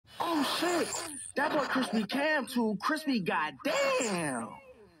shit. That boy Crispy Cam too crispy, goddamn.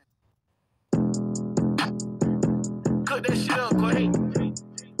 Cook that shit up, go ahead.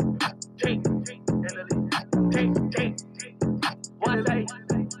 One day.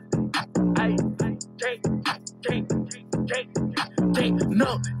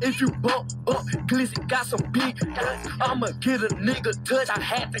 No, if you bump up, Glizzy got some big guns. I'ma get a nigga touch. I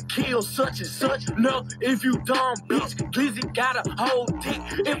had to kill such and such. No, if you dumb bitch, Glizzy got a whole dick.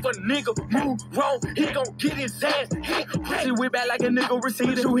 If a nigga move wrong, he gon' get his ass hit. Pussy whip back like a nigga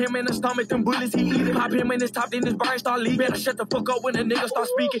receded. Shoot him in the stomach, them bullets he eating. Pop him in his top, then his brain start leaking. Better shut the fuck up when a nigga start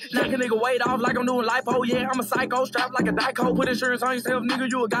speaking. Knock a nigga weight off like I'm doing lipo. Yeah, I'm a psycho, strapped like a Dyco. Put insurance on yourself, nigga,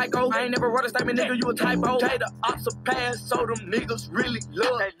 you a Geico. I ain't never wrote a statement, nigga, you a typo. Take the ops a pass, so them niggas really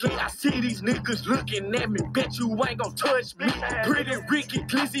love that. I see these niggas looking at me, bet you ain't gon' touch me. Pretty Ricky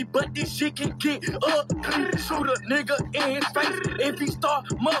Glizzy, but this shit can get ugly. Shoot a nigga in his face if he start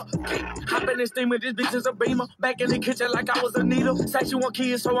mucking. Hop in this thing with this bitch is a beamer. Back in the kitchen like I was a needle. Say she want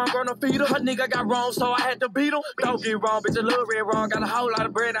kids, so I'm gonna feed her. Her nigga got wrong, so I had to beat him. Don't get wrong, bitch, a little red wrong. Got a whole lot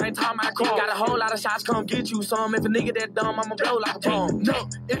of bread, I ain't talking about corn. Got a whole lot of shots, come get you some. If a nigga that dumb, I'ma blow like a bomb. No,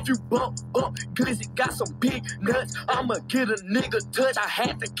 if you bump up, Glizzy got some big nuts. I'ma get a nigga touch. I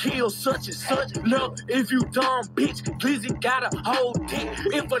had to kill such and such. No, if you dumb bitch, Glizzy got a whole dick.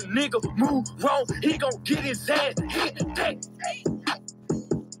 If a nigga move wrong, he gon' get his ass hit.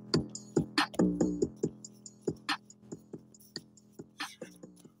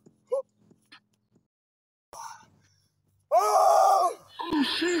 Oh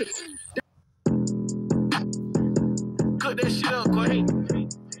shit. Cook that shit up, go ahead.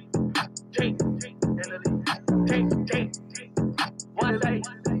 One day.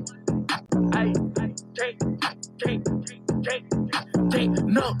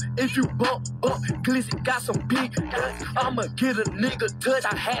 No, if you bump up, Glizzy got some big guns. I'ma get a nigga touch.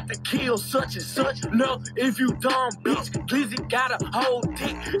 I had to kill such and such. No, if you dumb bitch, Glizzy got a whole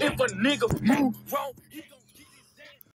dick. If a nigga move wrong, he gon'